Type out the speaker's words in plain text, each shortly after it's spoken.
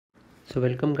So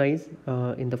welcome guys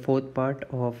in the fourth part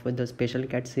of the special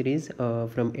cat series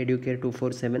from Educare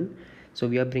 247. So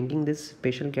we are bringing this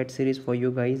special cat series for you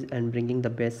guys and bringing the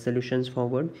best solutions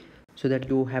forward so that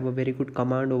you have a very good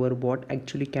command over what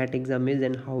actually cat exam is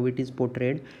and how it is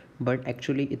portrayed. But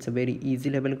actually it's a very easy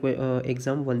level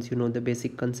exam once you know the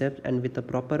basic concept, and with a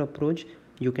proper approach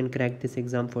you can crack this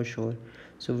exam for sure.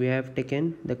 So we have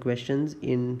taken the questions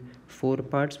in 4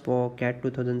 parts for CAT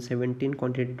 2017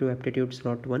 Quantitative Aptitude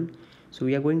Slot 1. So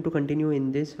we are going to continue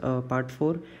in this part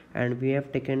 4, and we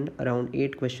have taken around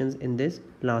 8 questions in this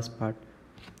last part.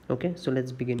 Okay, so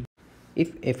let's begin.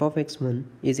 If f of x1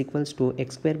 is equals to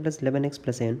x square plus 11x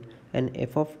plus n and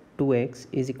f of 2x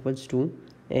is equals to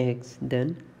x,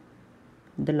 then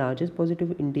the largest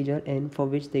positive integer n for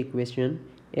which the equation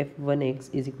f1x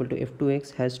is equal to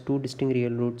f2x has two distinct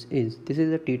real roots is. This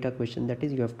is a theta question, that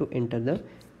is you have to enter the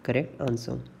correct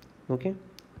answer. Okay,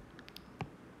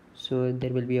 so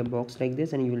there will be a box like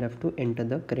this and you will have to enter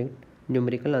the correct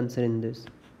numerical answer in this.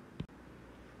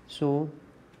 So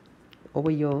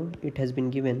over here it has been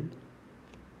given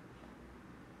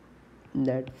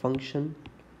that function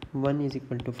 1 is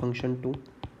equal to function 2.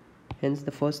 Hence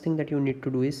the first thing that you need to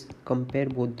do is compare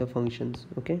both the functions,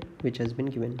 okay, which has been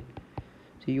given.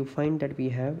 So you find that we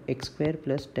have x square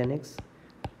plus 10x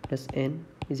plus n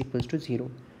is equals to 0.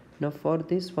 Now for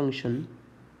this function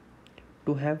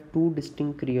to have two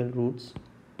distinct real roots,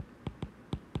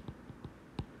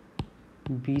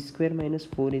 b square minus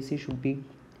 4ac should be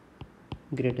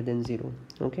greater than 0,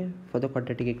 okay, for the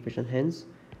quadratic equation. Hence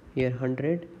here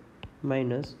 100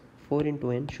 minus 4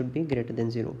 into n should be greater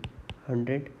than 0.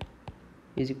 100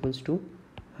 is equals to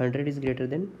 100 is greater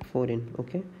than 4n,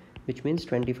 okay, which means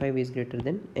 25 is greater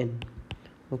than n.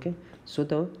 Okay, so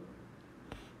the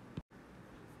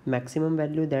maximum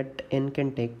value that n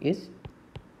can take is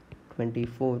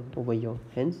 24 over here.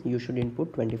 Hence you should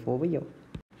input 24 over here.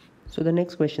 So the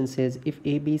next question says, if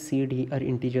a, b, c, d are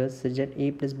integers such that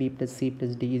a plus b plus c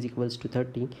plus d is equals to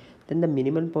 30, then the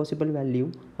minimum possible value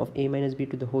of a minus b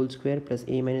to the whole square plus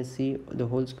a minus c the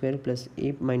whole square plus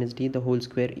a minus d the whole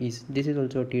square is. This is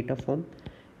also a theta form.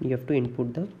 You have to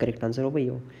input the correct answer over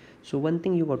here. So one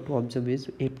thing you got to observe is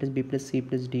a plus b plus c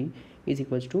plus d is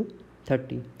equals to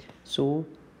 30. So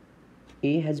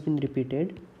a has been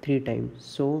repeated 3 times.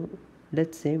 So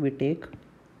let's say we take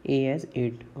a as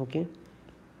 8, okay,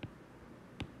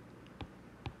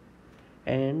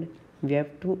 and we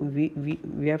have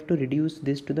to reduce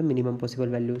this to the minimum possible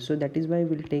value. So that is why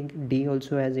we'll take d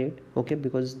also as 8, okay,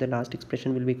 because the last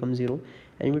expression will become 0,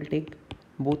 and we'll take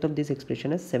both of these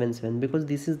expression as 7 7 because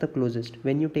this is the closest.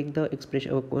 When you take the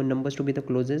expression numbers to be the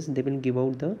closest, they will give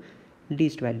out the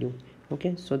least value.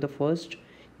 Okay, so the first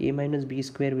a minus b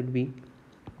square will be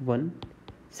 1,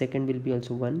 second will be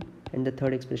also 1, and the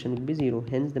third expression will be 0.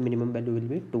 Hence the minimum value will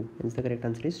be 2. Hence the correct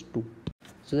answer is 2.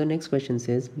 So the next question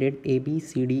says, let A, B,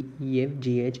 C, D, E, F,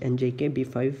 G, H and J, K be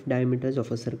 5 diameters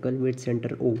of a circle with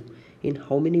center O. In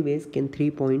how many ways can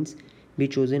 3 points be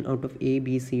chosen out of A,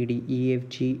 B, C, D, E, F,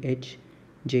 G, H,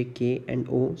 J, K and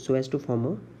O so as to form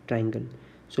a triangle?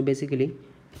 So basically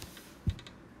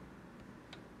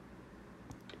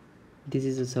this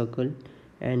is a circle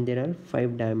and there are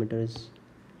 5 diameters,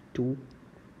 2,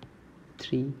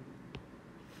 3,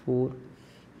 4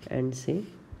 and say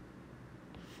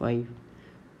 5.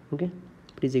 Okay,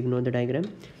 please ignore the diagram.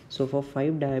 So for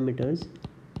 5 diameters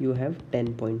you have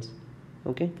 10 points,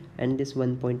 okay, and this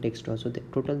 1 point extra, so the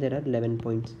total there are 11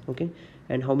 points. Okay,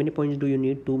 and how many points do you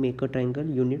need to make a triangle?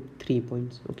 You need 3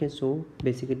 points. Okay, so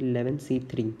basically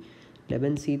 11c3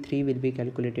 will be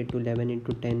calculated to 11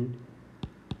 into 10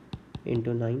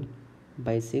 into 9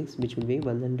 by 6, which will be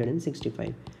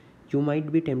 165. You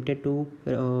might be tempted to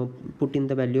put in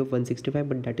the value of 165,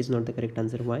 but that is not the correct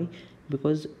answer. Why?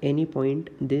 Because any point,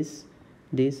 this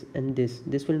and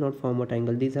this will not form a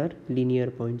triangle. These are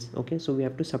linear points. Okay, so we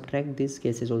have to subtract these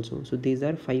cases also. So these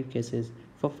are 5 cases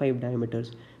for 5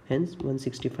 diameters. Hence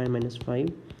 165 minus 5,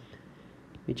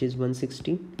 which is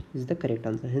 160, is the correct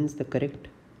answer. Hence the correct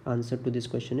answer to this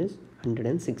question is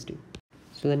 160.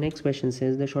 So the next question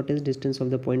says, the shortest distance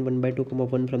of the point 1 by 2 comma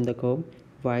 1 from the curve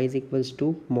y is equals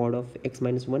to mod of x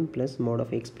minus 1 plus mod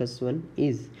of x plus 1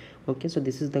 is. Okay, so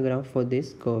this is the graph for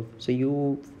this curve. So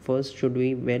you first should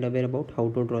be well aware about how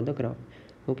to draw the graph.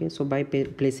 Okay, so by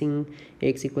placing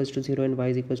x equals to 0 and y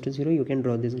is equals to 0, you can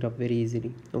draw this graph very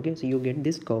easily. Okay, so you get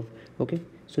this curve. Okay,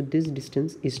 so this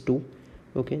distance is 2.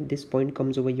 Okay, this point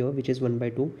comes over here, which is 1 by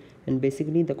 2, and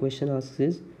basically the question asks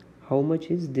is how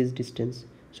much is this distance.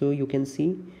 So you can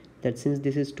see that since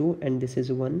this is 2 and this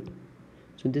is 1,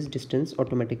 so this distance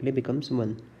automatically becomes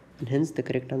 1, and hence the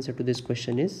correct answer to this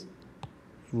question is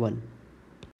 1.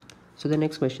 So the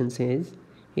next question says,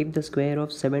 if the square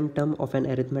of 7 term of an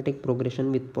arithmetic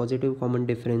progression with positive common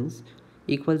difference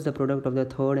equals the product of the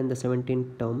third and the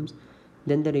 17th terms,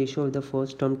 then the ratio of the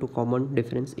first term to common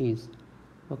difference is.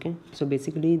 Okay, so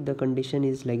basically the condition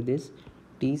is like this: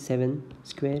 t7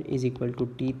 square is equal to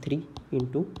t3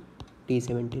 into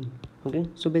t17. Okay,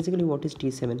 so basically what is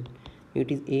t7?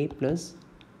 It is a plus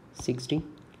 6d.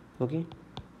 Okay,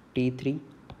 t3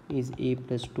 is a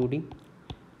plus 2d,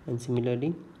 and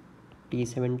similarly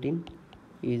t17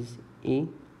 is a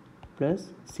plus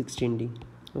 16d.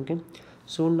 Okay,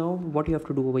 so now what you have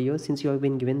to do over here, since you have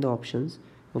been given the options,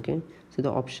 okay, so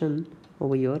the option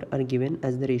over here are given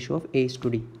as the ratio of a is to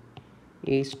d.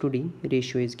 A is to d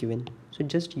ratio is given, so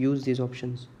just use these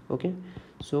options. Okay,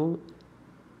 so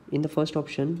in the first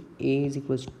option a is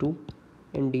equals to 2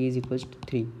 and d is equals to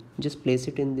 3. Just place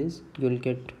it in this. You will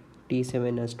get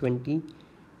t7 as 20,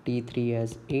 t3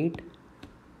 as 8,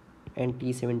 and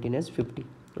t17 as 50.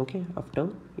 Okay, after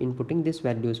inputting these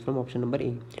values from option number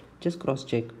a, just cross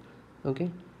check.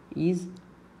 Okay, is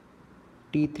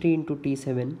t3 into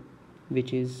t7,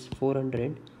 which is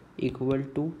 400, equal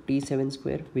to t7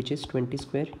 square, which is 20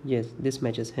 square? Yes, this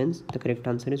matches. Hence the correct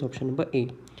answer is option number a,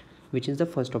 which is the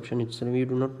first option itself. You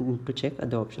do not need to check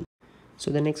other options. So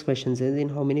the next question says, in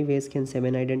how many ways can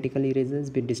 7 identical erasers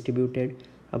be distributed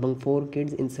among 4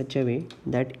 kids in such a way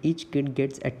that each kid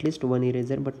gets at least 1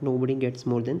 eraser but nobody gets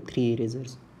more than 3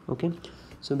 erasers? Okay,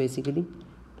 so basically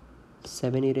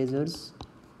 7 erasers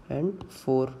and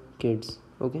 4 kids.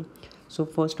 Okay, so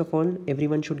first of all,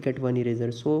 everyone should get 1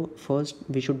 eraser. So first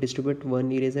we should distribute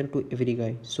 1 eraser to every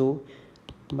guy. So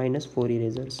minus 4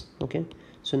 erasers. Okay,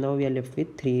 so now we are left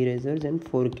with 3 erasers and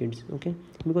 4 kids. Okay,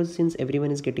 because since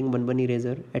everyone is getting one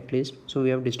eraser at least, so we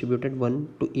have distributed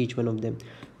 1 to each one of them.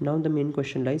 Now the main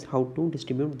question lies how to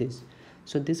distribute this.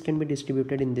 So this can be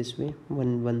distributed in this way: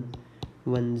 1 1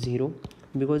 1 0,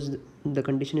 because the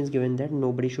condition is given that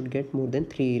nobody should get more than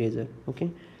 3 eraser.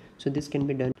 Okay, so this can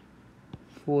be done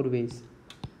 4 ways.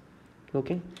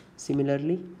 Okay,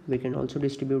 similarly we can also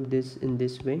distribute this in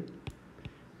this way.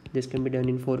 This can be done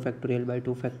in 4 factorial by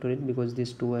 2 factorial, because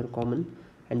these two are common,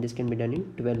 and this can be done in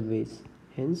 12 ways.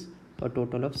 Hence a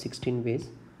total of 16 ways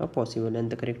are possible, and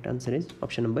the correct answer is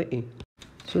option number a.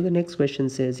 So the next question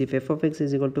says, if f of x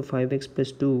is equal to 5x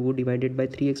plus 2 divided by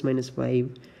 3x minus 5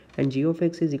 and g of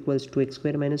x is equals to x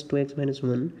square minus 2x minus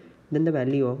 1, then the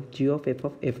value of g of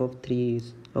f of 3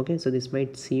 is. Okay, so this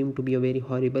might seem to be a very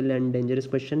horrible and dangerous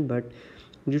question, but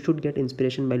you should get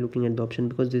inspiration by looking at the option,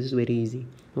 because this is very easy.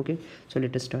 Okay, so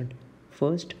let us start.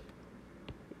 First,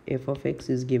 f of x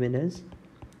is given as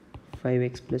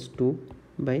 5x plus 2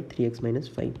 by 3x minus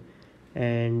 5,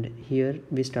 and here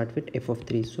we start with f of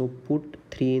 3. So put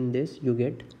 3 in this, you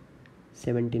get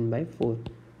 17 by 4.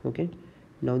 Okay,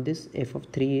 now this f of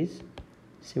 3 is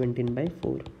 17 by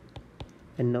 4,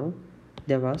 and now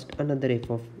they have asked another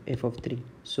f of 3.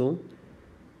 So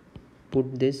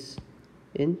put this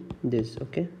in this.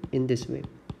 Okay, in this way,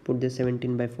 put the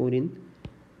 17 by 4 in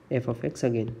f of x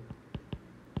again.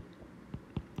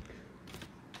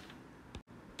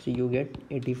 So you get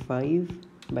 85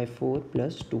 by 4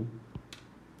 plus 2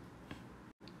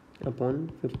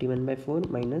 upon 51 by 4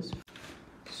 minus.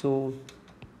 So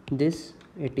this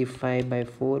 85 by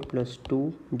 4 plus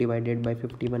 2 divided by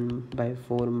 51 by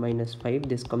 4 minus 5,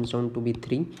 this comes down to be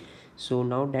 3. So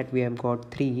now that we have got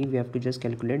 3, we have to just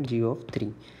calculate g of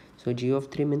 3. So g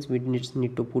of 3 means we just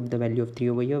need to put the value of 3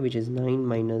 over here, which is 9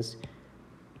 minus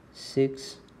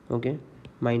 6, okay,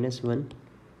 minus 1,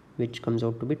 which comes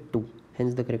out to be 2.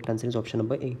 Hence the correct answer is option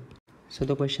number a. So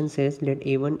the question says, let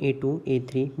a1, a2,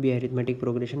 a3 be arithmetic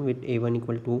progression with a1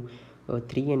 equal to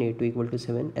 3 and a2 equal to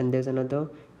 7, and there's another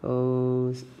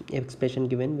expression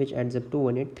given which adds up to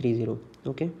 1830,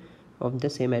 okay, of the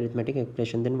same arithmetic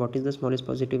expression. Then what is the smallest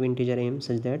positive integer m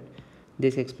such that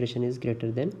this expression is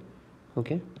greater than,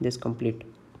 okay, this complete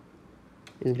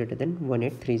is greater than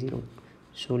 1830.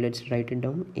 So let's write it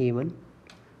down. a1,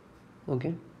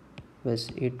 okay, plus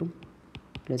a2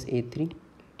 plus a3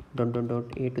 dot dot dot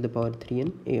a to the power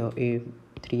 3n, a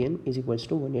 3n is equals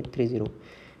to 1830,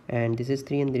 and this is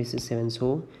 3 and this is 7,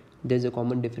 so there's a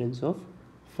common difference of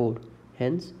 4.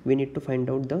 Hence we need to find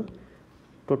out the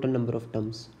total number of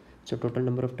terms. So total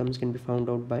number of terms can be found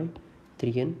out by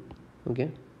 3n,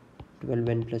 okay,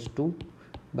 12n plus 2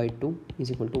 by 2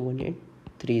 is equal to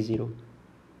 1830.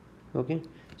 Okay,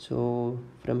 so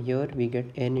from here we get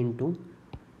n into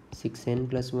 6n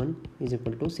plus 1 is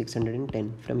equal to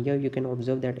 610. From here you can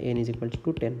observe that n is equal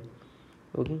to 10.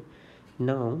 Okay,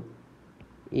 now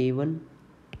a1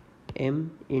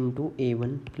 m into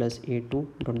a1 plus a2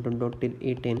 dot dot dot till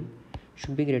a10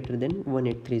 should be greater than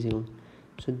 1830.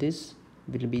 So this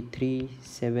will be 3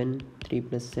 7 3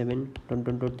 plus 7 dot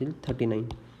dot dot till 39.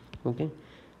 Okay,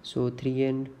 so 3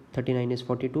 and 39 is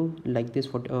 42. Like this,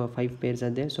 5 pairs are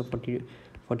there, so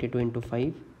 42 into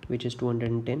 5, which is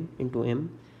 210, into m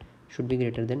should be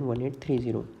greater than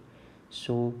 1830.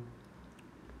 So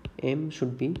m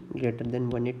should be greater than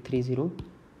 1830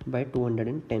 by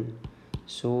 210.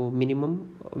 So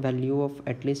minimum value of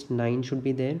at least 9 should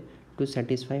be there to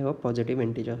satisfy a positive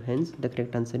integer. Hence the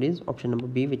correct answer is option number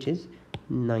B, which is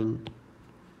 9.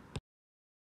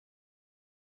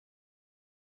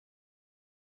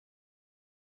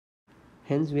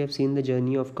 Hence we have seen the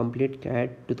journey of complete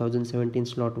CAT 2017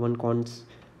 slot 1 cons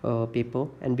paper,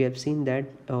 and we have seen that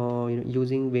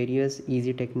using various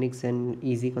easy techniques and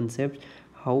easy concepts,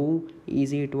 how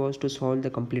easy it was to solve the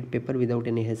complete paper without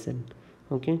any hassle.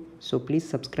 Okay, so please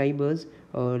subscribe us,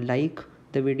 like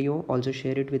the video, also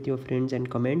share it with your friends and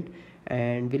comment,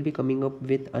 and we'll be coming up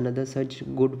with another such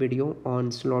good video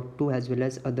on slot 2 as well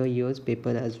as other years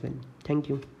paper as well. Thank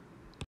you.